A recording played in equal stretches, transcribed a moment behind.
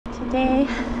Today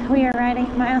we are riding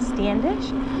at Myles Standish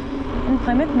in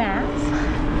Plymouth, Mass.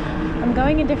 I'm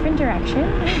going a different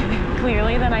direction,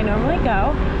 clearly, than I normally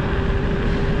go.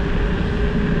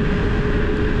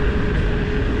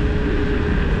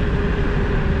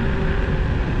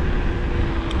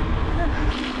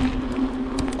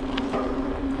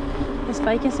 This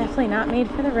bike is definitely not made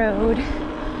for the road,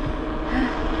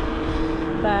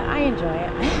 but I enjoy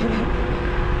it.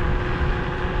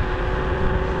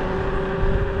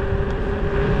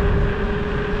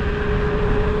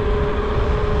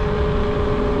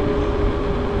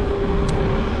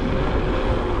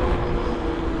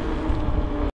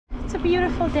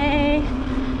 Beautiful day.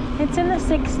 It's in the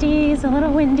 60s, a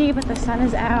little windy, but the sun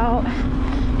is out.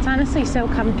 It's honestly so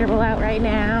comfortable out right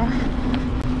now.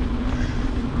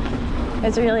 I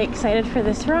was really excited for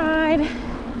this ride.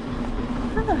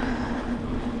 Oh.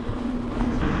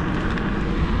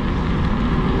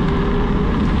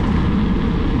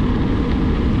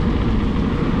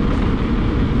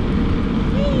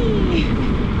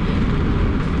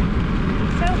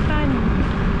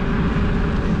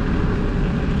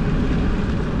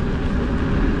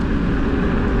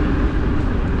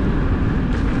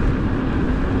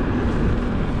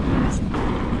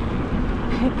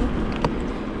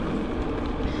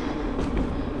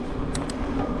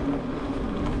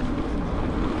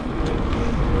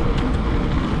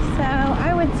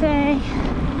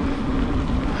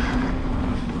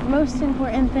 Most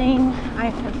important thing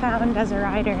I've found as a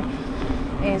rider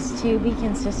is to be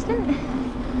consistent.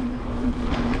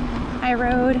 I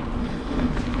rode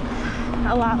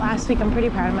a lot last week. I'm pretty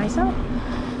proud of myself.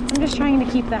 I'm just trying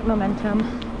to keep that momentum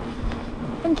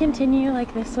and continue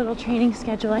like this little training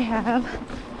schedule I have.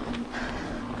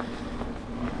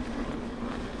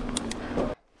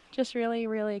 Just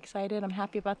really excited. I'm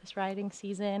happy about this riding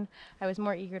season. I was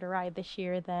more eager to ride this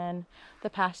year than the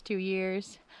past 2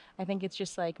 years. I think it's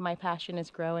just like my passion is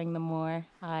growing the more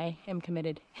I am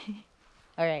committed.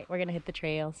 All right, we're gonna hit the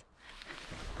trails.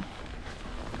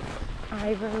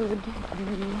 I rode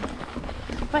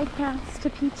the bike paths to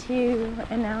P2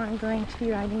 and now I'm going to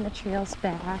be riding the trails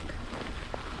back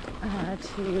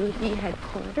to the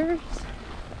headquarters.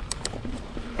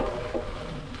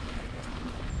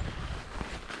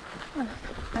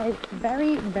 I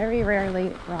very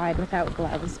rarely ride without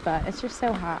gloves, but it's just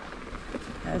so hot.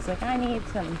 I was like, I need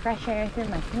some fresh air through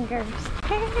my fingers.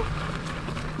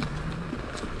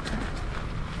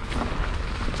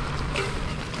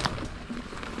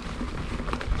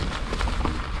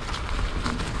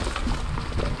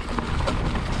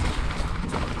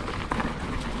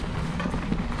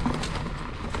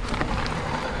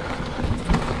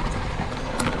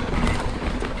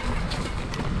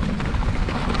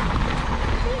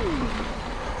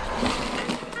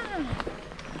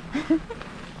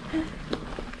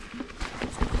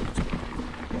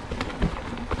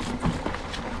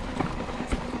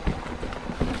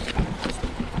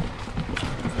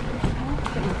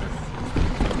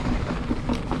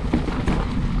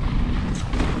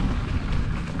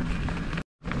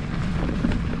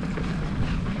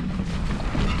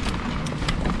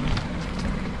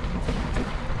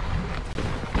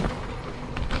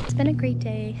 It's been a great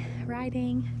day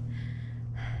riding.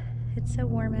 It's so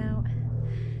warm out.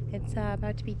 It's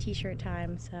about to be t-shirt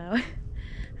time, so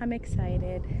I'm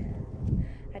excited.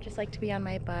 I just like to be on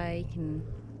my bike and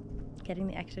getting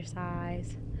the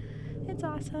exercise. It's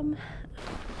awesome.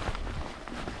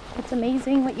 It's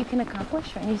amazing what you can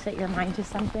accomplish when you set your mind to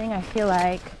something. I feel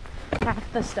like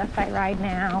half the stuff I ride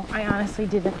now, I honestly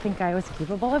didn't think I was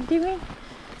capable of doing.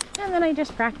 And then I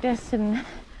just practiced and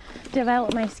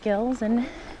developed my skills, and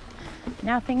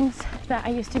now things that I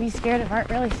used to be scared of aren't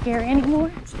really scary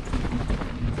anymore.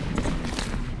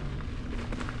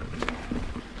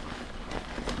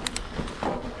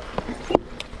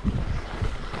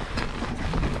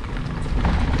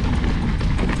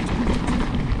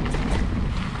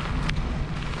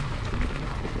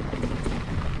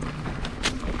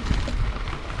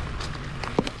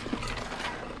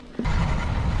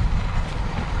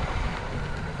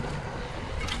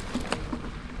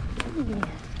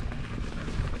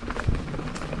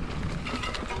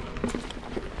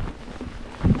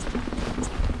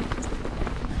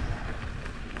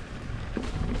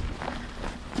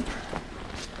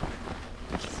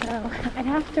 So I'd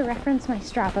have to reference my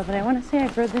Strava, but I want to say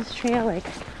I've rode this trail like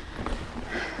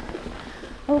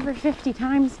over 50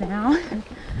 times now.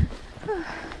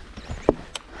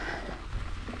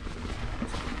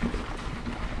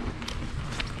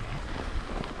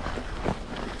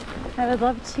 I would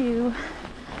love to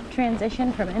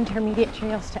transition from intermediate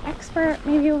trails to expert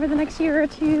maybe over the next year or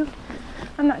two.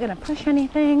 I'm not going to push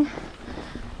anything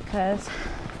because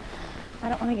I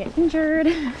don't want to get injured,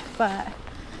 but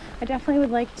I definitely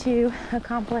would like to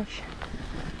accomplish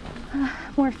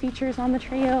more features on the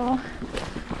trail.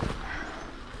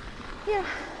 Yeah,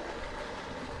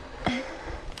 I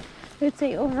would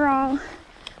say overall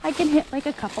I can hit like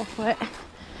a couple foot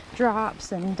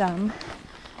drops, and I'm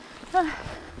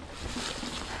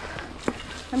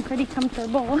pretty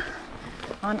comfortable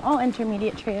on all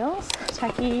intermediate trails,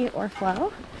 techie or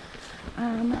flow.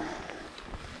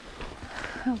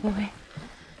 Oh boy,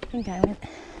 I think I went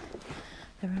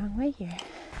the wrong way here.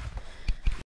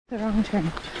 The wrong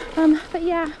turn. But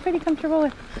yeah, pretty comfortable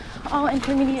with all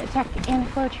intermediate tech and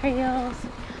flow trails.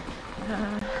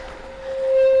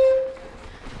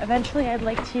 Eventually I'd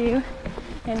like to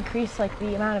increase like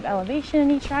the amount of elevation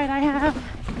in each ride I have.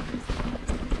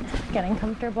 Getting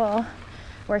comfortable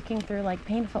working through like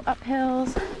painful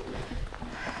uphills.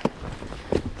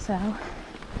 So,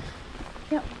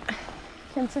 yep,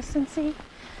 consistency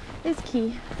is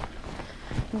key.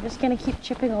 I'm just gonna keep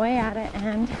chipping away at it,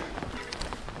 and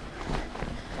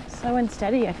slow and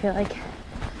steady. I feel like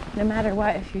no matter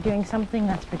what, if you're doing something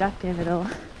that's productive, it'll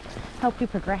help you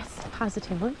progress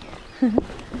positively.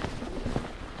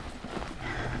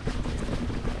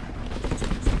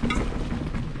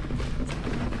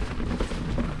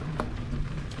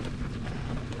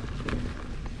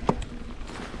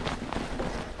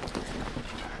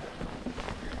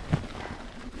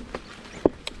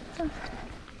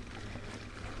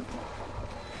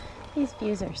 These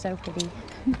views are so pretty.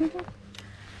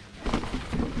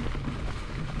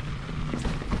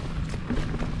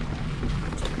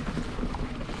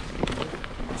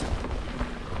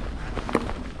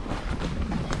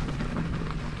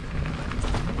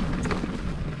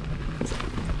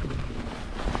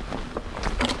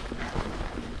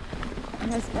 It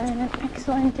has been an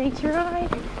excellent day to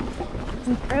ride.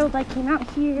 I'm thrilled I came out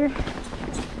here.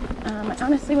 I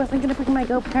honestly wasn't going to bring my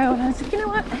GoPro, and I was like, you know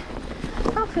what?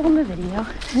 I'll film the video.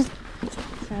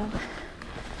 So,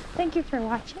 thank you for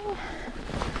watching.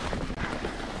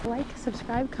 Like,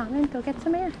 subscribe, comment, go get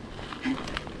some air.